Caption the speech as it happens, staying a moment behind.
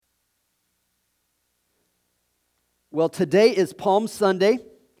Well, today is Palm Sunday,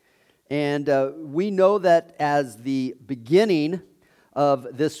 and we know that as the beginning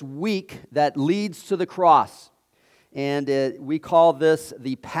of this week that leads to the cross. And we call this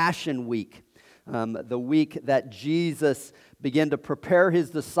the Passion Week, the week that Jesus began to prepare his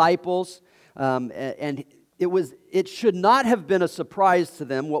disciples. And it should not have been a surprise to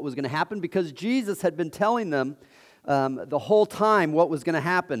them what was going to happen, because Jesus had been telling them the whole time what was going to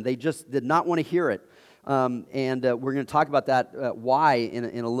happen. They just did not want to hear it. And we're going to talk about that, why,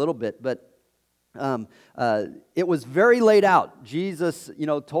 in a little bit. But it was very laid out. Jesus,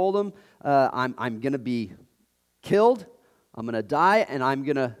 told them, I'm going to be killed, I'm going to die, and I'm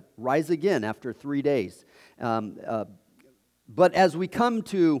going to rise again after 3 days. But as we come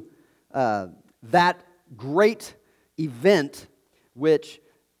to that great event, which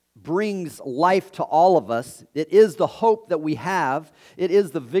brings life to all of us. It is the hope that we have. It is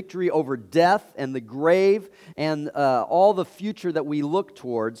the victory over death and the grave and all the future that we look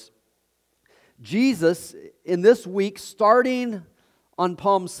towards. Jesus, in this week, starting on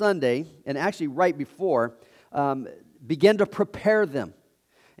Palm Sunday, and actually right before, began to prepare them.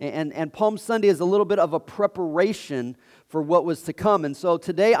 And Palm Sunday is a little bit of a preparation for what was to come. And so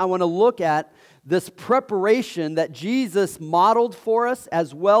today I want to look at this preparation that Jesus modeled for us,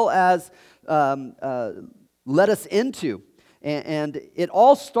 as well as led us into. And it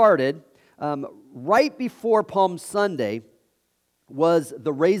all started right before Palm Sunday was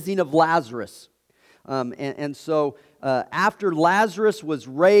the raising of Lazarus. And so after Lazarus was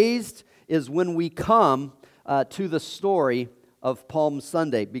raised is when we come to the story of Palm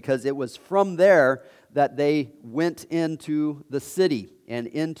Sunday, because it was from there that they went into the city and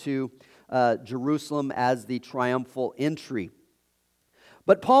into Jerusalem as the triumphal entry.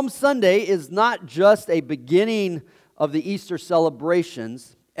 But Palm Sunday is not just a beginning of the Easter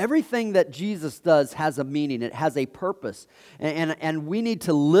celebrations. Everything that Jesus does has a meaning. It has a purpose. And we need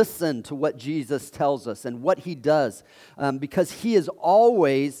to listen to what Jesus tells us and what he does, because he is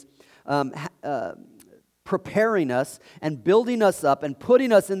always preparing us and building us up and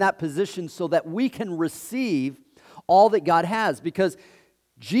putting us in that position so that we can receive all that God has. Because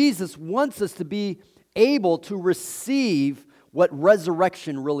Jesus wants us to be able to receive what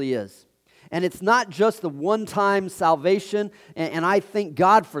resurrection really is. And it's not just the one-time salvation, and I thank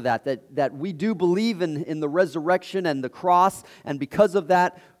God for that we do believe in the resurrection and the cross, and because of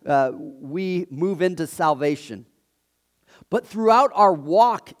that, we move into salvation. But throughout our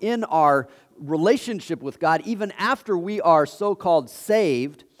walk in our relationship with God, even after we are so-called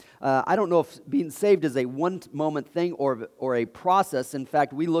saved, I don't know if being saved is a one-moment thing or a process. In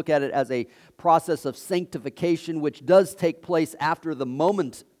fact, we look at it as a process of sanctification, which does take place after the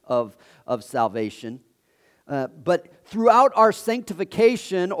moment of salvation. But throughout our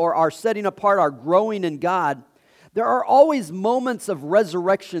sanctification or our setting apart, our growing in God, there are always moments of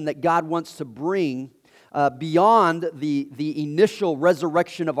resurrection that God wants to bring beyond the initial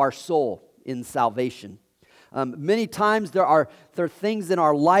resurrection of our soul in salvation. Many times there are things in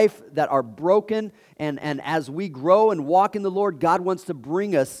our life that are broken, and as we grow and walk in the Lord, God wants to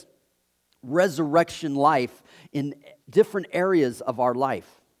bring us resurrection life in different areas of our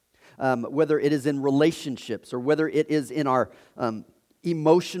life, whether it is in relationships or whether it is in our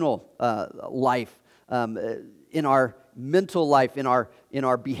emotional life, in our mental life, in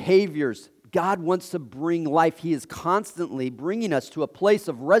our behaviors. God wants to bring life. He is constantly bringing us to a place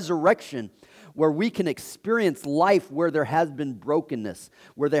of resurrection where we can experience life where there has been brokenness,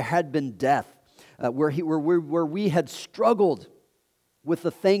 where there had been death, where we had struggled with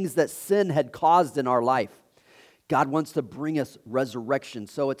the things that sin had caused in our life. God wants to bring us resurrection.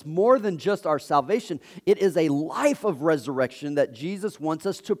 So it's more than just our salvation. It is a life of resurrection that Jesus wants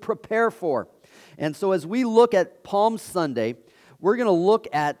us to prepare for. And so as we look at Palm Sunday, we're going to look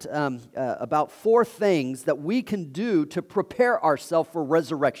at about 4 things that we can do to prepare ourselves for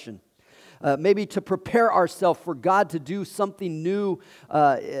resurrection. Maybe to prepare ourselves for God to do something new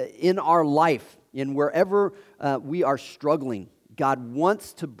in our life, in wherever we are struggling. God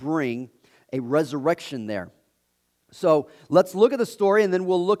wants to bring a resurrection there. So let's look at the story, and then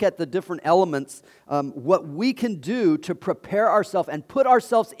we'll look at the different elements, what we can do to prepare ourselves and put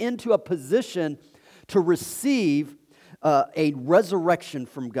ourselves into a position to receive a resurrection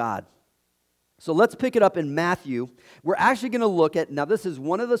from God. So let's pick it up in Matthew. We're actually going to look at, now this is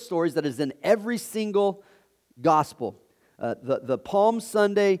one of the stories that is in every single gospel. The Palm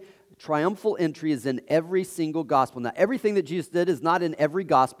Sunday triumphal entry is in every single gospel. Now, everything that Jesus did is not in every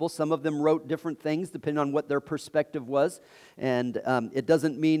gospel. Some of them wrote different things depending on what their perspective was. And it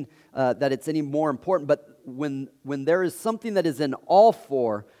doesn't mean that it's any more important. But when there is something that is in all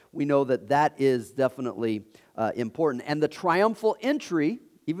 4, we know that that is definitely important. And the triumphal entry,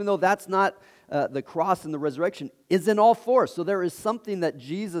 even though that's not the cross and the resurrection, is in all four. So there is something that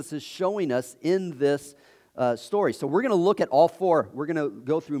Jesus is showing us in this story. So we're going to look at all four. We're going to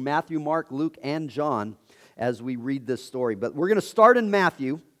go through Matthew, Mark, Luke, and John as we read this story. But we're going to start in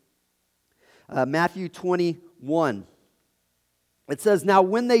Matthew, Matthew 21. It says, "Now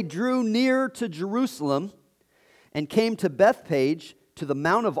when they drew near to Jerusalem and came to Bethphage, to the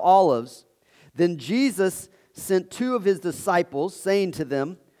Mount of Olives, then Jesus sent two of his disciples, saying to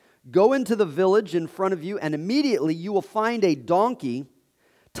them, 'Go into the village in front of you, and immediately you will find a donkey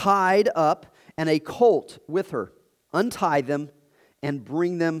tied up and a colt with her. Untie them and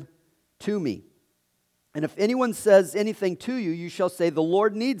bring them to me. And if anyone says anything to you, you shall say, the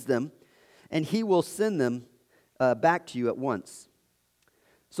Lord needs them, and he will send them back to you at once.'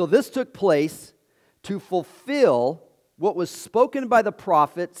 So this took place to fulfill what was spoken by the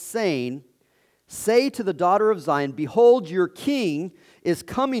prophet, saying, 'Say to the daughter of Zion, behold, your king is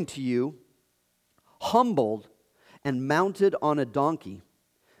coming to you, humbled and mounted on a donkey,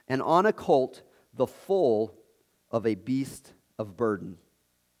 and on a colt, the foal of a beast of burden.'"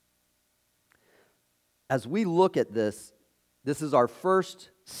 As we look at this, this is our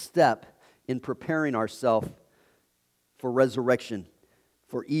first step in preparing ourselves for resurrection,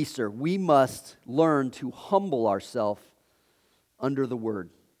 for Easter. We must learn to humble ourselves under the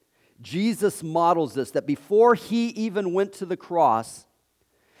Word. Jesus models this, that before he even went to the cross,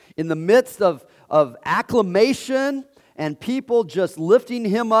 in the midst of acclamation and people just lifting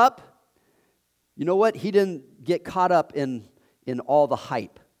him up, you know what? He didn't get caught up in all the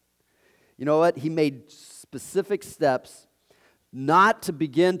hype. You know what? He made specific steps not to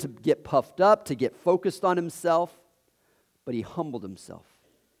begin to get puffed up, to get focused on himself, but he humbled himself.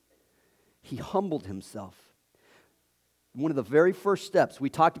 He humbled himself. One of the very first steps, we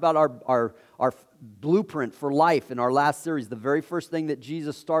talked about our blueprint for life in our last series. The very first thing that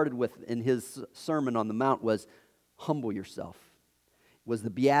Jesus started with in his Sermon on the Mount was humble yourself. It was the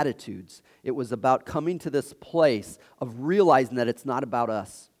Beatitudes. It was about coming to this place of realizing that it's not about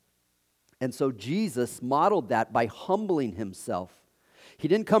us. And so Jesus modeled that by humbling himself. He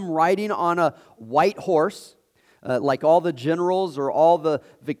didn't come riding on a white horse like all the generals or all the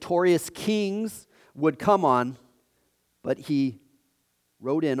victorious kings would come on, but he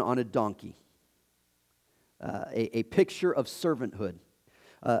rode in on a donkey, a picture of servanthood,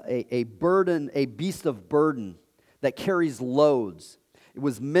 a burden, a beast of burden that carries loads. It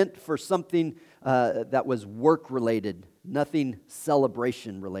was meant for something that was work-related, nothing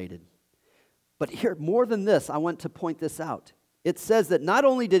celebration-related. But here, more than this, I want to point this out. It says that not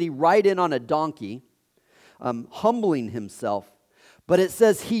only did he ride in on a donkey, humbling himself, but it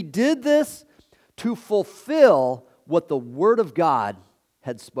says he did this to fulfill what the Word of God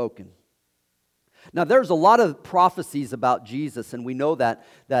had spoken. Now, there's a lot of prophecies about Jesus, and we know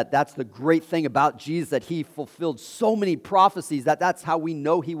that's the great thing about Jesus, that he fulfilled so many prophecies, that's how we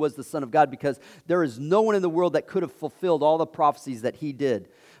know he was the Son of God, because there is no one in the world that could have fulfilled all the prophecies that he did.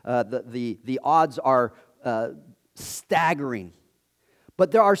 The odds are staggering.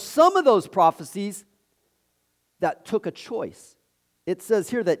 But there are some of those prophecies that took a choice. It says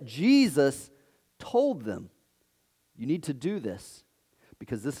here that Jesus told them, you need to do this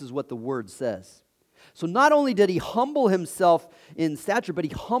because this is what the Word says. So not only did he humble himself in stature, but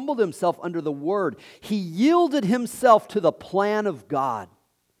he humbled himself under the Word. He yielded himself to the plan of God.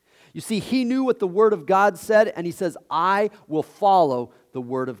 You see, he knew what the Word of God said, and he says, I will follow the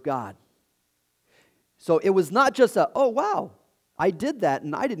Word of God. So it was not just oh wow, I did that,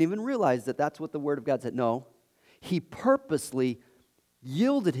 and I didn't even realize that that's what the Word of God said. No, he purposely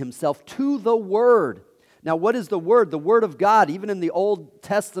yielded himself to the Word. Now, what is the Word? The Word of God, even in the Old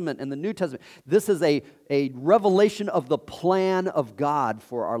Testament and the New Testament, this is a revelation of the plan of God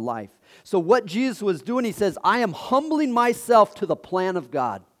for our life. So what Jesus was doing, he says, I am humbling myself to the plan of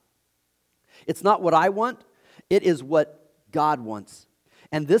God. It's not what I want, it is what God wants.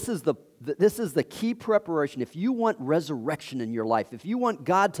 And this is the key preparation. If you want resurrection in your life, if you want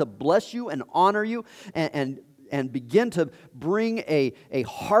God to bless you and honor you and begin to bring a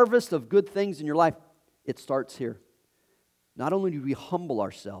harvest of good things in your life, it starts here. Not only do we humble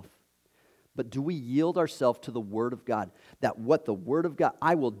ourselves, but do we yield ourselves to the Word of God? That what the Word of God,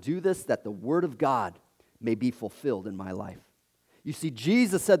 I will do this, that the Word of God may be fulfilled in my life. You see,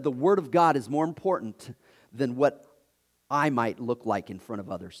 Jesus said the Word of God is more important than what I might look like in front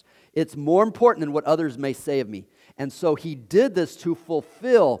of others. It's more important than what others may say of me. And so he did this to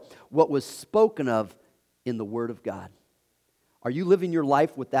fulfill what was spoken of in the Word of God. Are you living your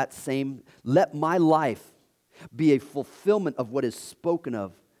life with that same, let my life be a fulfillment of what is spoken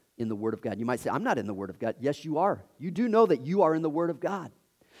of in the Word of God. You might say, I'm not in the Word of God. Yes, you are. You do know that you are in the Word of God.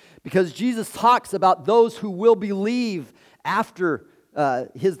 Because Jesus talks about those who will believe after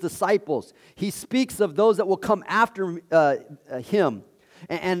his disciples. He speaks of those that will come after him.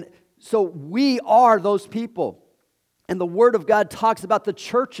 And so we are those people. And the Word of God talks about the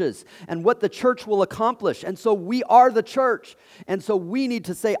churches and what the church will accomplish. And so we are the church. And so we need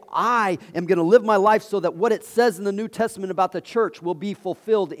to say, I am going to live my life so that what it says in the New Testament about the church will be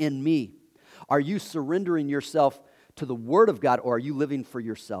fulfilled in me. Are you surrendering yourself to the Word of God, or are you living for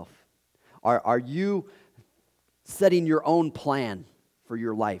yourself? Are you setting your own plan for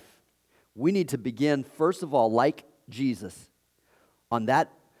your life? We need to begin, first of all, like Jesus. On that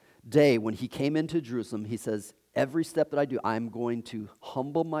day when he came into Jerusalem, he says, every step that I do, I'm going to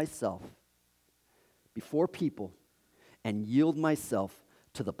humble myself before people and yield myself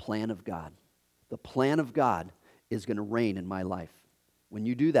to the plan of God. The plan of God is going to reign in my life. When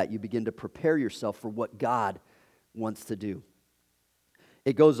you do that, you begin to prepare yourself for what God wants to do.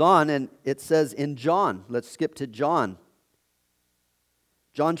 It goes on and it says in John, let's skip to John.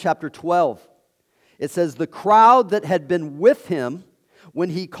 John chapter 12. It says, the crowd that had been with him when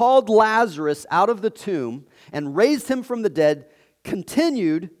he called Lazarus out of the tomb and raised him from the dead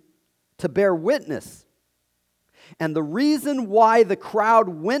continued to bear witness. And the reason why the crowd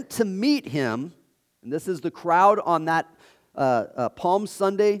went to meet him, and this is the crowd on that Palm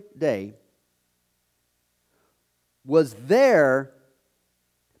Sunday day, was there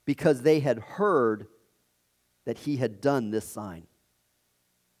because they had heard that he had done this sign.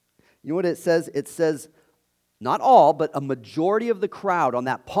 You know what it says? It says, not all, but a majority of the crowd on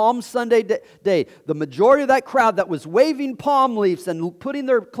that Palm Sunday day, the majority of that crowd that was waving palm leaves and putting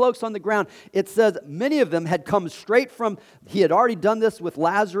their cloaks on the ground, it says many of them had come straight from, he had already done this with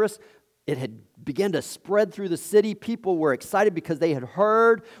Lazarus. It had begun to spread through the city. People were excited because they had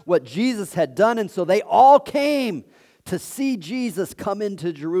heard what Jesus had done, and so they all came to see Jesus come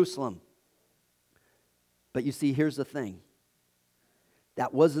into Jerusalem. But you see, here's the thing.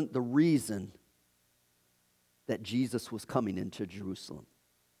 That wasn't the reason that Jesus was coming into Jerusalem.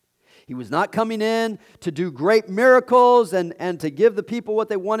 He was not coming in to do great miracles and to give the people what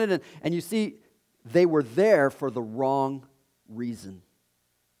they wanted. And you see, they were there for the wrong reason.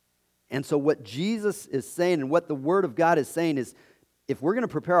 And so what Jesus is saying and what the Word of God is saying is, if we're going to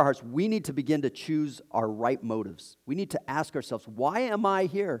prepare our hearts, we need to begin to choose our right motives. We need to ask ourselves, why am I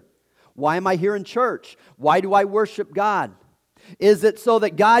here? Why am I here in church? Why do I worship God? Is it so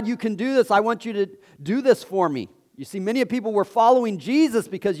that, God, you can do this? I want you to do this for me. You see, many people were following Jesus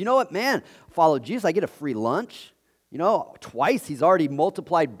because, you know what, man, follow Jesus, I get a free lunch. You know, twice he's already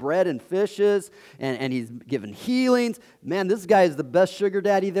multiplied bread and fishes, and he's given healings. Man, this guy is the best sugar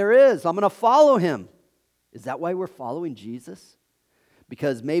daddy there is. I'm going to follow him. Is that why we're following Jesus?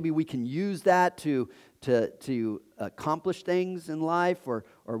 Because maybe we can use that to accomplish things in life or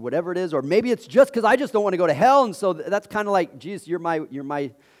whatever it is. Or maybe it's just because I just don't want to go to hell. And so that's kind of like, Jesus, you're my,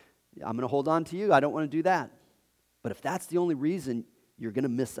 I'm going to hold on to you. I don't want to do that. But if that's the only reason, you're going to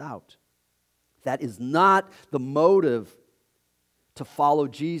miss out. That is not the motive to follow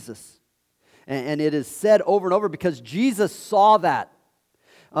Jesus. And it is said over and over because Jesus saw that.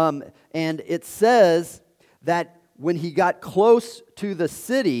 And it says that when he got close to the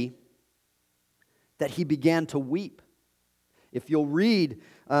city, that he began to weep. If you'll read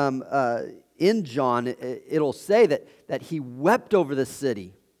in John, it'll say that he wept over the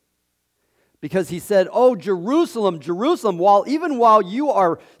city. Because he said, oh, Jerusalem, Jerusalem, even while you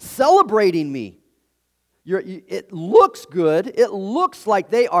are celebrating me, it looks good. It looks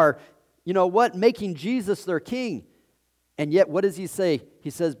like they are, you know what, making Jesus their king. And yet, what does he say? He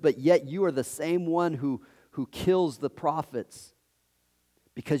says, but yet you are the same one who kills the prophets.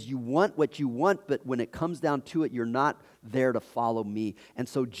 Because you want what you want, but when it comes down to it, you're not there to follow me. And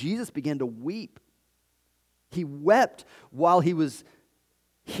so Jesus began to weep. He wept while he was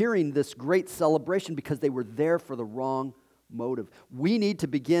hearing this great celebration because they were there for the wrong motive. We need to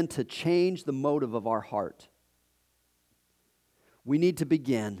begin to change the motive of our heart. We need to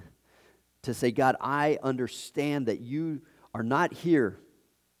begin to say, God, I understand that you are not here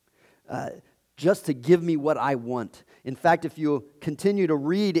just to give me what I want. In fact, if you continue to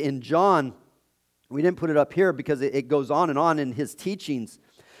read in John, we didn't put it up here because it goes on and on in his teachings.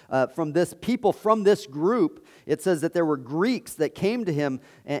 From this group, it says that there were Greeks that came to him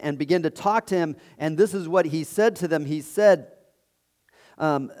and began to talk to him, and this is what he said to them. He said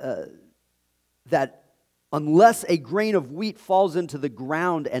that unless a grain of wheat falls into the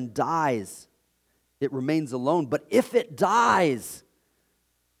ground and dies, it remains alone. But if it dies,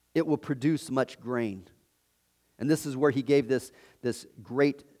 it will produce much grain. And this is where he gave this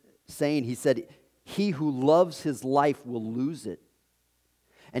great saying, he said, he who loves his life will lose it.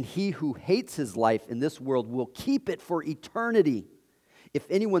 And he who hates his life in this world will keep it for eternity. If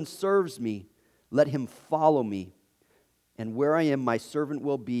anyone serves me, let him follow me. And where I am, my servant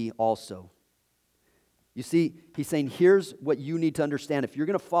will be also. You see, he's saying, here's what you need to understand. If you're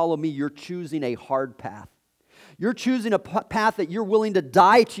going to follow me, you're choosing a hard path. You're choosing a path that you're willing to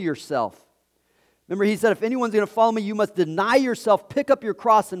die to yourself. Remember, he said, if anyone's going to follow me, you must deny yourself, pick up your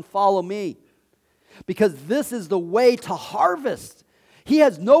cross, and follow me. Because this is the way to harvest. He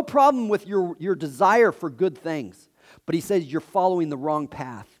has no problem with your desire for good things. But he says you're following the wrong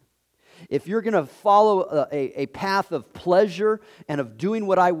path. If you're going to follow a path of pleasure and of doing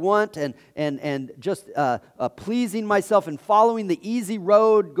what I want and just pleasing myself and following the easy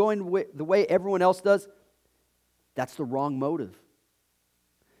road, going the way everyone else does, that's the wrong motive.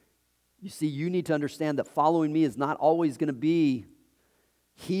 You see, you need to understand that following me is not always going to be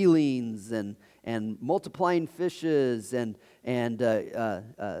healings and multiplying fishes and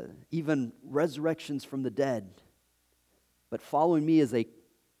even resurrections from the dead. But following me is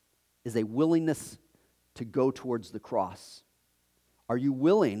a willingness to go towards the cross. Are you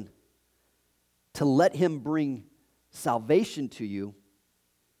willing to let him bring salvation to you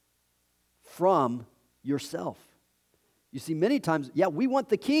from yourself? You see, many times, we want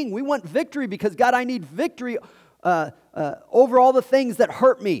the king. We want victory because, God, I need victory over all the things that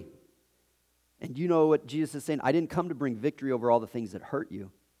hurt me. And you know what Jesus is saying? I didn't come to bring victory over all the things that hurt you.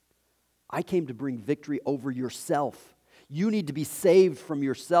 I came to bring victory over yourself. You need to be saved from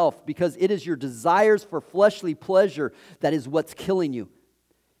yourself because it is your desires for fleshly pleasure that is what's killing you.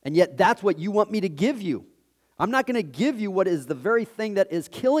 And yet that's what you want me to give you. I'm not going to give you what is the very thing that is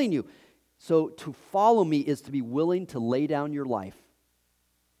killing you. So to follow me is to be willing to lay down your life,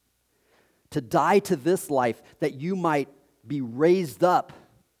 to die to this life that you might be raised up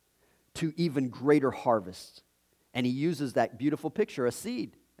to even greater harvest. And he uses that beautiful picture, a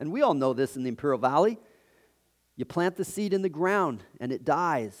seed. And we all know this in the Imperial Valley. You plant the seed in the ground and it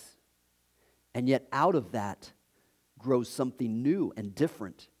dies. And yet out of that grows something new and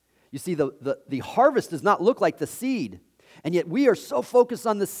different. You see, the harvest does not look like the seed. And yet we are so focused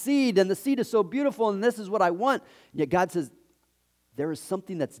on the seed, and the seed is so beautiful, and this is what I want. And yet God says, there is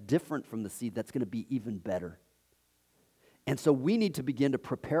something that's different from the seed that's going to be even better. And so we need to begin to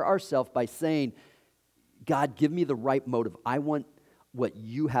prepare ourselves by saying, God, give me the right motive. I want what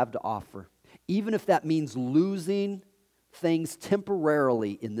you have to offer. Even if that means losing things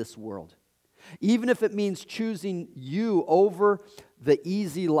temporarily in this world. Even if it means choosing you over the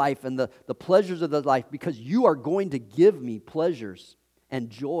easy life and the pleasures of the life, because you are going to give me pleasures and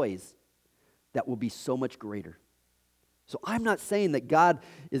joys that will be so much greater. So I'm not saying that God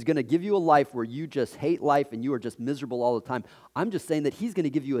is going to give you a life where you just hate life and you are just miserable all the time. I'm just saying that he's going to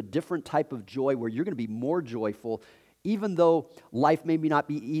give you a different type of joy where you're going to be more joyful, even though life may not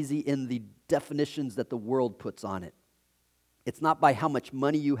be easy in the definitions that the world puts on it. It's not by how much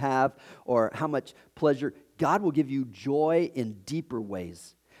money you have or how much pleasure. God will give you joy in deeper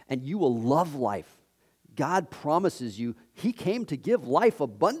ways, and you will love life. God promises you, he came to give life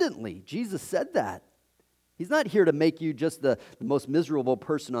abundantly. Jesus said that. He's not here to make you just the most miserable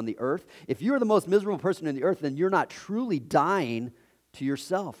person on the earth. If you're the most miserable person on the earth, then you're not truly dying to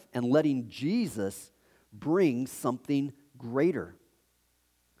yourself and letting Jesus bring something greater.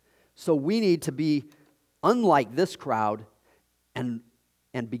 So we need to be unlike this crowd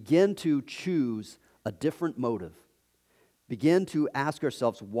and begin to choose a different motive. Begin to ask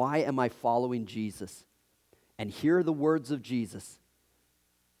ourselves, why am I following Jesus? And hear the words of Jesus.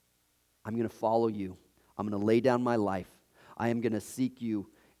 I'm going to follow you. I'm going to lay down my life. I am going to seek you,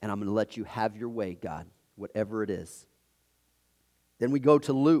 and I'm going to let you have your way, God, whatever it is. Then we go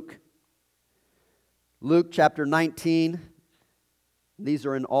to Luke. Luke chapter 19. These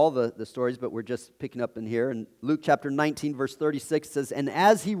are in all the stories, but we're just picking up in here. And Luke chapter 19, verse 36 says, and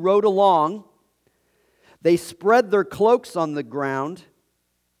as he rode along, they spread their cloaks on the ground,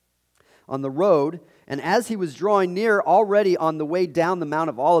 on the road. And as he was drawing near, already on the way down the Mount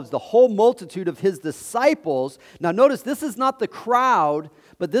of Olives, the whole multitude of his disciples. Now notice, this is not the crowd,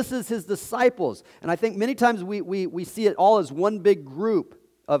 but this is his disciples. And I think many times we see it all as one big group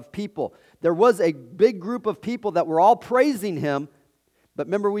of people. There was a big group of people that were all praising him. But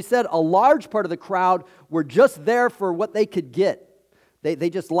remember, we said a large part of the crowd were just there for what they could get. They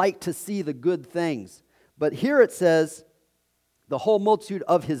just liked to see the good things. But here it says, the whole multitude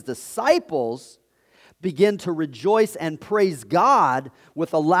of his disciples began to rejoice and praise God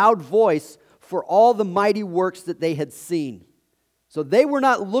with a loud voice for all the mighty works that they had seen. So they were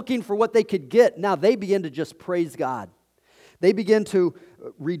not looking for what they could get. Now they began to just praise God. They begin to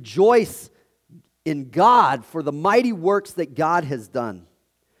rejoice in God for the mighty works that God has done,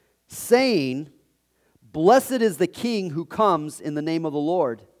 saying, "Blessed is the King who comes in the name of the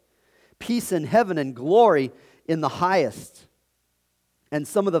Lord. Peace in heaven and glory in the highest." And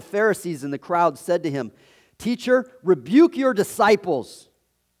some of the Pharisees in the crowd said to him, "Teacher, rebuke your disciples."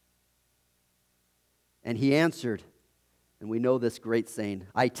 And he answered, and we know this great saying,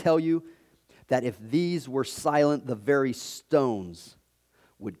 "I tell you that if these were silent, the very stones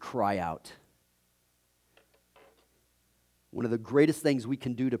would cry out." One of the greatest things we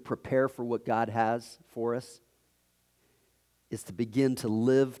can do to prepare for what God has for us is to begin to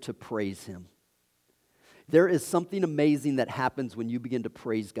live to praise Him. There is something amazing that happens when you begin to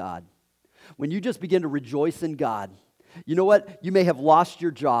praise God. When you just begin to rejoice in God. You know what? You may have lost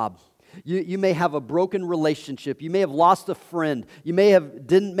your job. You may have a broken relationship. You may have lost a friend. You may have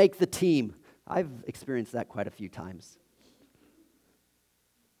didn't make the team. I've experienced that quite a few times.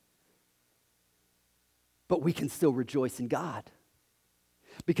 But we can still rejoice in God.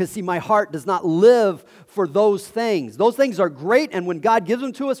 Because, see, my heart does not live for those things. Those things are great, and when God gives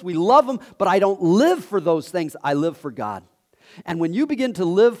them to us, we love them, but I don't live for those things. I live for God. And when you begin to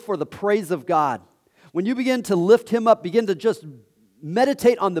live for the praise of God, when you begin to lift Him up, begin to just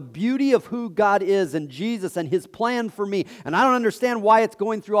meditate on the beauty of who God is and Jesus and His plan for me. And I don't understand why it's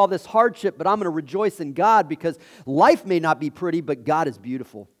going through all this hardship, but I'm going to rejoice in God because life may not be pretty, but God is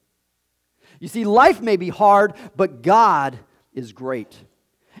beautiful. You see, life may be hard, but God is great.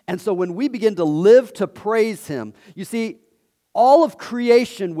 And so when we begin to live to praise Him, you see, all of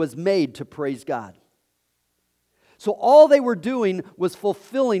creation was made to praise God. So all they were doing was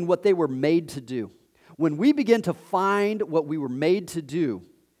fulfilling what they were made to do. When we begin to find what we were made to do,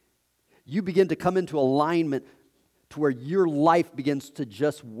 you begin to come into alignment to where your life begins to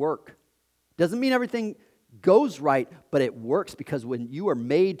just work. Doesn't mean everything goes right, but it works because when you are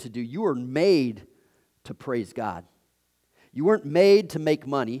made to do, you are made to praise God. You weren't made to make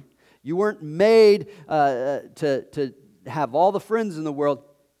money. You weren't made to have all the friends in the world.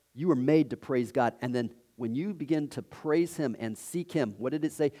 You were made to praise God. And then when you begin to praise Him and seek Him, what did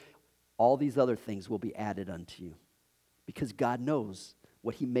it say? All these other things will be added unto you because God knows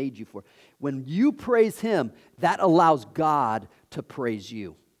what He made you for. When you praise Him, that allows God to praise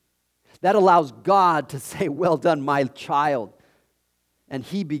you. That allows God to say, "Well done, my child." And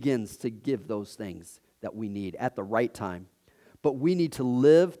He begins to give those things that we need at the right time. But we need to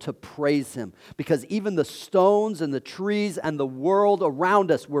live to praise Him because even the stones and the trees and the world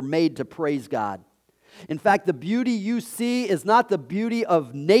around us were made to praise God. In fact, the beauty you see is not the beauty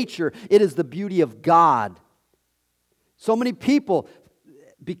of nature, it is the beauty of God. So many people,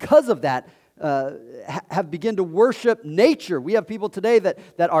 because of that, have begun to worship nature. We have people today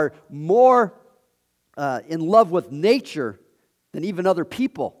that are more in love with nature than even other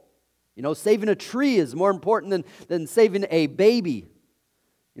people. You know, saving a tree is more important than saving a baby.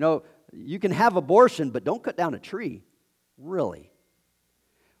 You know, you can have abortion, but don't cut down a tree. Really.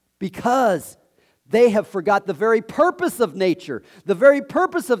 Because they have forgot the very purpose of nature. The very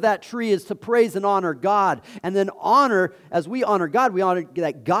purpose of that tree is to praise and honor God. And then honor, as we honor God, we honor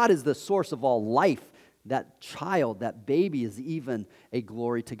that God is the source of all life. That child, that baby is even a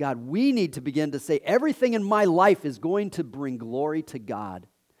glory to God. We need to begin to say, everything in my life is going to bring glory to God.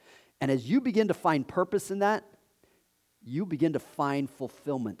 And as you begin to find purpose in that, you begin to find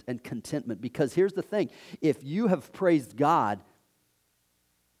fulfillment and contentment. Because here's the thing, if you have praised God,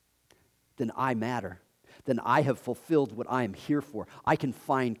 then I matter. Then I have fulfilled what I am here for. I can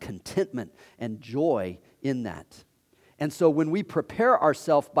find contentment and joy in that. And so when we prepare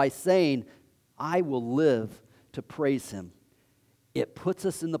ourselves by saying, I will live to praise Him, it puts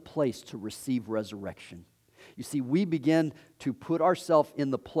us in the place to receive resurrection. You see, we begin to put ourselves in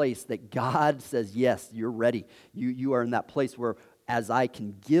the place that God says, yes, you're ready. You are in that place where as I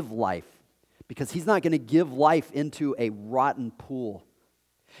can give life, because He's not going to give life into a rotten pool.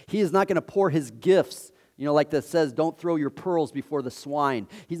 He is not going to pour His gifts, you know, like that says, don't throw your pearls before the swine.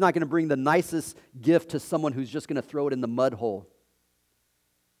 He's not going to bring the nicest gift to someone who's just going to throw it in the mud hole.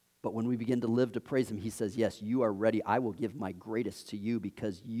 But when we begin to live to praise Him, He says, yes, you are ready. I will give my greatest to you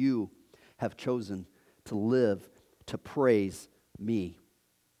because you have chosen to live to praise me.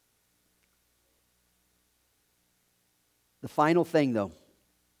 The final thing, though,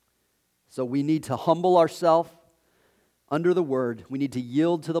 so we need to humble ourselves under the Word. We need to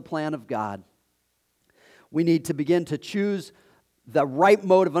yield to the plan of God. We need to begin to choose the right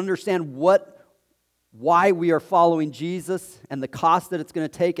motive, understand why we are following Jesus and the cost that it's going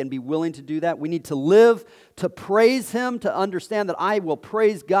to take and be willing to do that. We need to live to praise Him, to understand that I will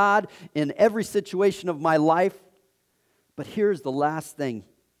praise God in every situation of my life. But here's the last thing.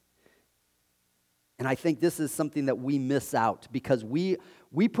 And I think this is something that we miss out because we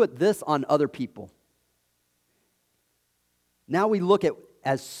put this on other people. Now we look at,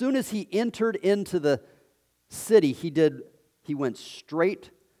 as soon as he entered into the city, he went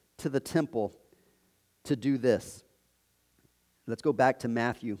straight to the temple to do this. Let's go back to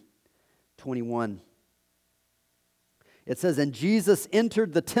Matthew 21. It says, "And Jesus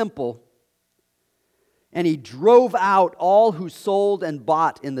entered the temple, and he drove out all who sold and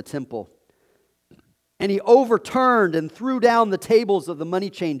bought in the temple. And he overturned and threw down the tables of the money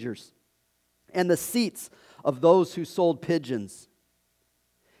changers and the seats of those who sold pigeons.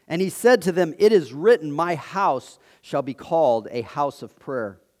 And he said to them, 'It is written, my house shall be called a house of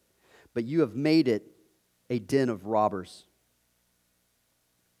prayer, but you have made it a den of robbers.'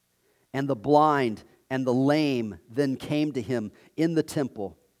 And the blind and the lame then came to him in the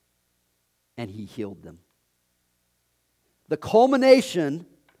temple, and he healed them." The culmination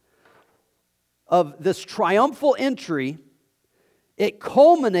of this triumphal entry, it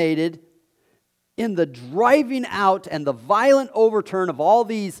culminated in the driving out and the violent overturn of all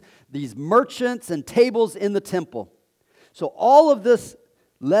these merchants and tables in the temple. So all of this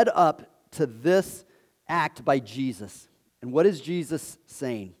led up to this act by Jesus. And what is Jesus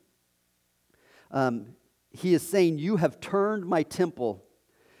saying? He is saying, "You have turned my temple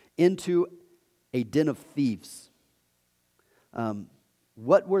into a den of thieves."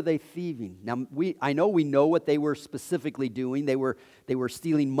 What were they thieving? Now, I know we know what they were specifically doing. They were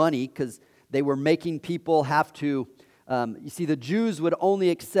stealing money because they were making people have to, you see, the Jews would only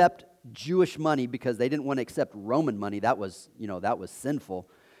accept Jewish money because they didn't want to accept Roman money. That was sinful.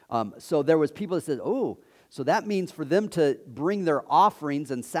 So there was people that said, "Oh, so that means for them to bring their offerings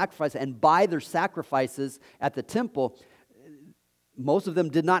and sacrifice and buy their sacrifices at the temple." Most of them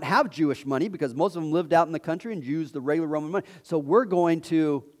did not have Jewish money because most of them lived out in the country and used the regular Roman money. So we're going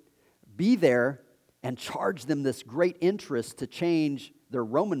to be there and charge them this great interest to change their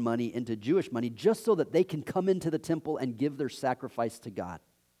Roman money into Jewish money just so that they can come into the temple and give their sacrifice to God.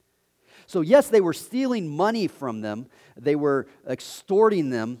 So yes, they were stealing money from them. They were extorting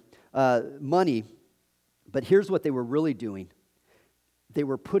them money. But here's what they were really doing. They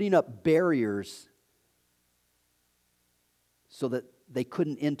were putting up barriers so that they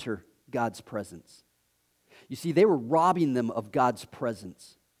couldn't enter God's presence. You see, they were robbing them of God's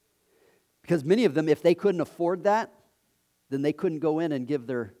presence. Because many of them, if they couldn't afford that, then they couldn't go in and give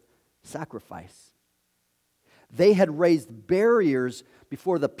their sacrifice. They had raised barriers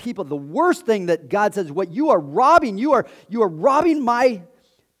before the people. The worst thing that God says, what you are robbing, you are robbing my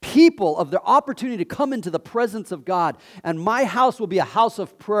people of their opportunity to come into the presence of God. And my house will be a house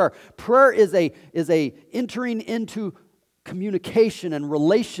of prayer. Prayer is a entering into communication and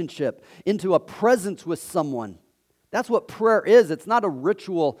relationship, into a presence with someone. That's what prayer is. It's not a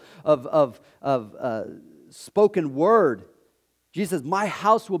ritual of spoken word. Jesus says, "My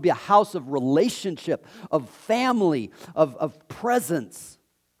house will be a house of relationship, of family, of presence."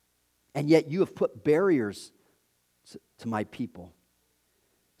 And yet you have put barriers to my people.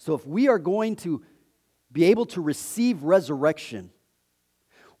 So if we are going to be able to receive resurrection,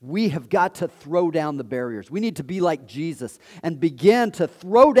 we have got to throw down the barriers. We need to be like Jesus and begin to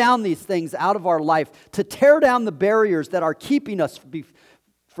throw down these things out of our life, to tear down the barriers that are keeping us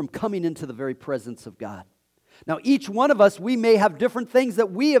from coming into the very presence of God. Now, each one of us, we may have different things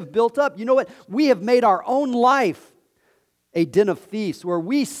that we have built up. You know what? We have made our own life a den of thieves where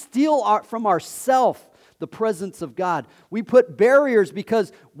we steal from ourselves the presence of God. We put barriers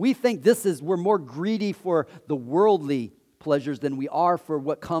because we think we're more greedy for the worldly pleasures than we are for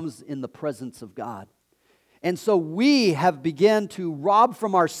what comes in the presence of God. And so we have begun to rob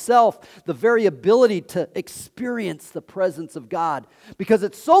from ourselves the very ability to experience the presence of God, because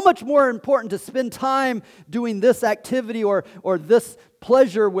it's so much more important to spend time doing this activity or this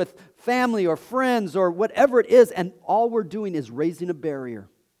pleasure with family or friends or whatever it is, and all we're doing is raising a barrier.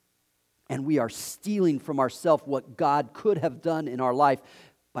 And we are stealing from ourselves what God could have done in our life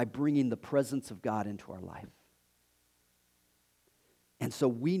by bringing the presence of God into our life. And so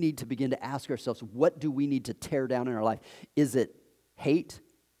we need to begin to ask ourselves, what do we need to tear down in our life? Is it hate?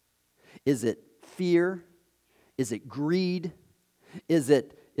 Is it fear? Is it greed? Is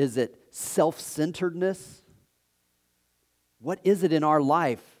it self-centeredness? What is it in our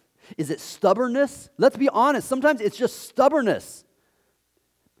life? Is it stubbornness? Let's be honest. Sometimes it's just stubbornness.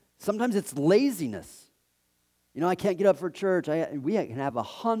 Sometimes it's laziness. I can't get up for church. We can have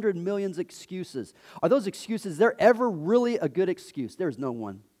 100 million excuses. Are those excuses, they're ever really a good excuse? There's no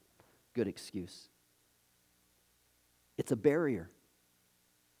one good excuse. It's a barrier.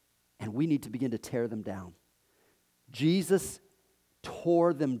 And we need to begin to tear them down. Jesus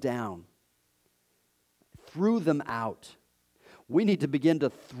tore them down, threw them out. We need to begin to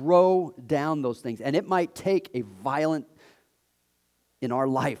throw down those things. And it might take a violent in our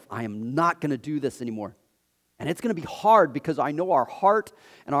life. I am not going to do this anymore. And it's going to be hard because I know our heart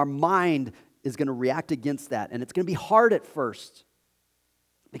and our mind is going to react against that. And it's going to be hard at first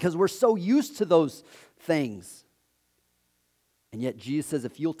because we're so used to those things. And yet Jesus says,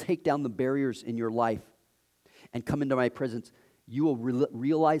 if you'll take down the barriers in your life and come into my presence, you will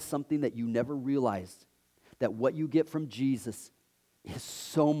realize something that you never realized, that what you get from Jesus is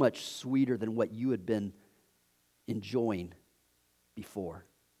so much sweeter than what you had been enjoying before.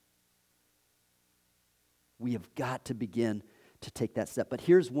 We have got to begin to take that step. But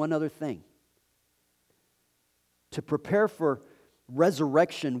here's one other thing. To prepare for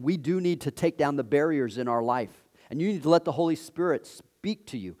resurrection, we do need to take down the barriers in our life. And you need to let the Holy Spirit speak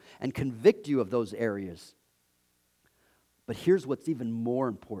to you and convict you of those areas. But here's what's even more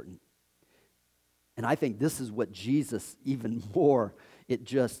important. And I think this is what Jesus, even more, it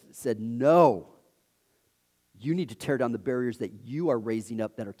just said, no. You need to tear down the barriers that you are raising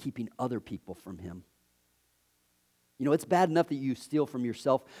up that are keeping other people from Him. You know, it's bad enough that you steal from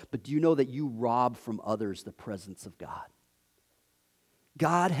yourself, but do you know that you rob from others the presence of God?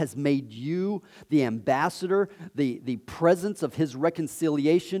 God has made you the ambassador, the presence of His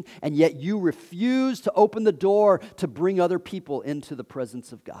reconciliation, and yet you refuse to open the door to bring other people into the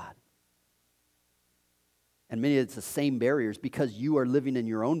presence of God. And many it's the same barriers because you are living in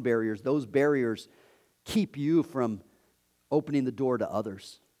your own barriers. Those barriers keep you from opening the door to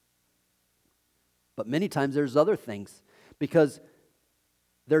others. But many times there's other things because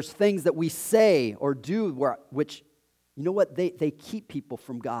there's things that we say or do which, you know what, they keep people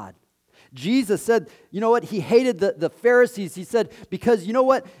from God. Jesus said, you know what, He hated the Pharisees. He said, because you know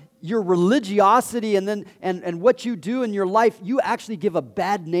what, your religiosity and what you do in your life, you actually give a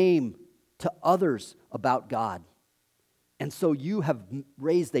bad name to others about God. And so you have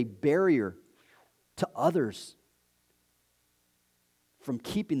raised a barrier to others from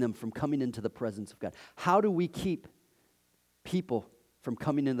keeping them from coming into the presence of God. How do we keep people from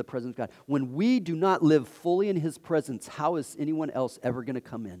coming into the presence of God? When we do not live fully in His presence, how is anyone else ever going to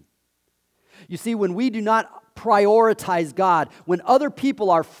come in? You see, when we do not prioritize God, when other people,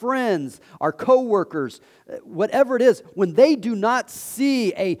 our friends, our co-workers, whatever it is, when they do not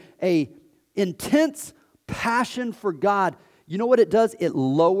see a intense passion for God, you know what it does? It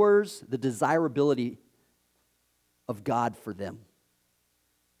lowers the desirability of God for them.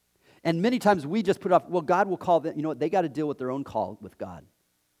 And many times we just put off, well, God will call them, you know what, they got to deal with their own call with God.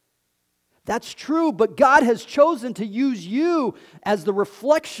 That's true, but God has chosen to use you as the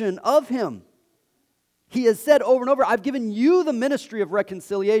reflection of Him. He has said over and over, I've given you the ministry of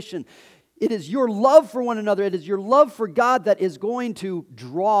reconciliation. It is your love for one another. It is your love for God that is going to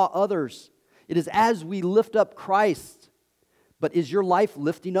draw others. It is as we lift up Christ. But is your life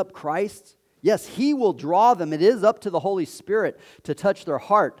lifting up Christ? Yes, He will draw them. It is up to the Holy Spirit to touch their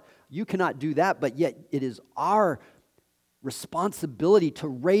heart. You cannot do that, but yet it is our responsibility to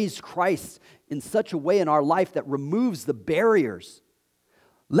raise Christ in such a way in our life that removes the barriers.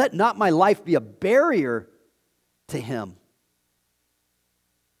 Let not my life be a barrier to Him.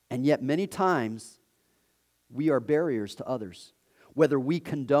 And yet many times we are barriers to others. Whether we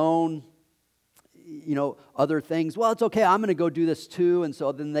condone, other things. Well, it's okay, I'm going to go do this too. And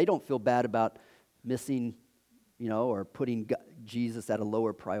so then they don't feel bad about missing, or putting Jesus at a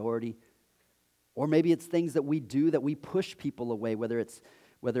lower priority. Or maybe it's things that we do that we push people away, whether it's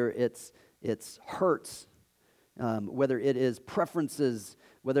hurts, whether it is preferences,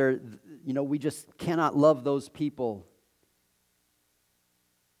 whether, we just cannot love those people.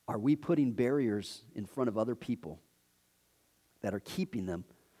 Are we putting barriers in front of other people that are keeping them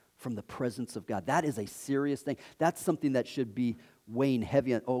from the presence of God? That is a serious thing. That's something that should be weighing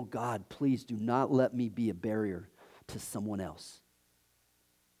heavy on, oh God, please do not let me be a barrier to someone else.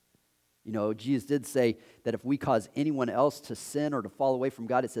 Jesus did say that if we cause anyone else to sin or to fall away from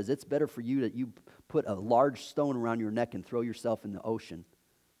God, it says it's better for you that you put a large stone around your neck and throw yourself in the ocean.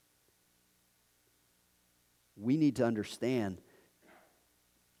 We need to understand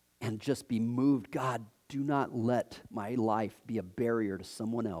and just be moved. God, do not let my life be a barrier to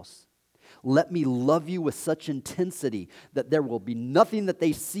someone else. Let me love you with such intensity that there will be nothing that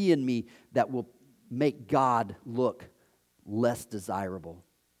they see in me that will make God look less desirable.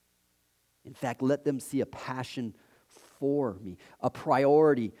 In fact, let them see a passion for me, a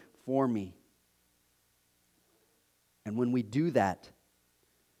priority for me. And when we do that,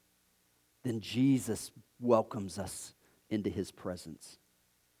 then Jesus welcomes us into His presence.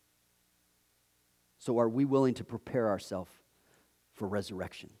 So are we willing to prepare ourselves for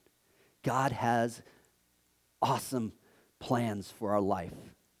resurrection? God has awesome plans for our life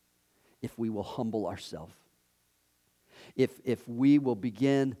if we will humble ourselves. If we will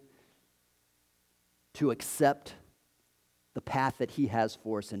begin to accept the path that he has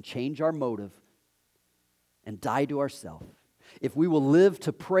for us and change our motive and die to ourselves. If we will live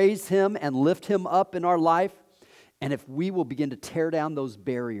to praise him and lift him up in our life, and if we will begin to tear down those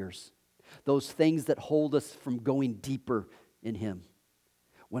barriers, those things that hold us from going deeper in him.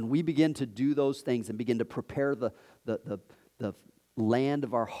 When we begin to do those things and begin to prepare the land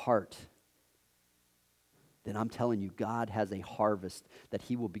of our heart, then I'm telling you, God has a harvest that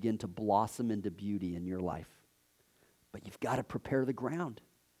he will begin to blossom into beauty in your life. But you've got to prepare the ground.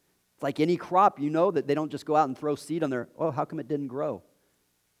 It's like any crop, you know that they don't just go out and throw seed on there. Oh, how come it didn't grow?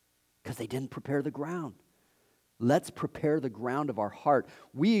 Because they didn't prepare the ground. Let's prepare the ground of our heart.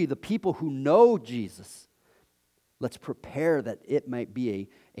 We, the people who know Jesus, let's prepare that it might be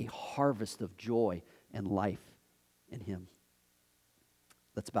a harvest of joy and life in him.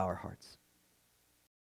 Let's bow our hearts.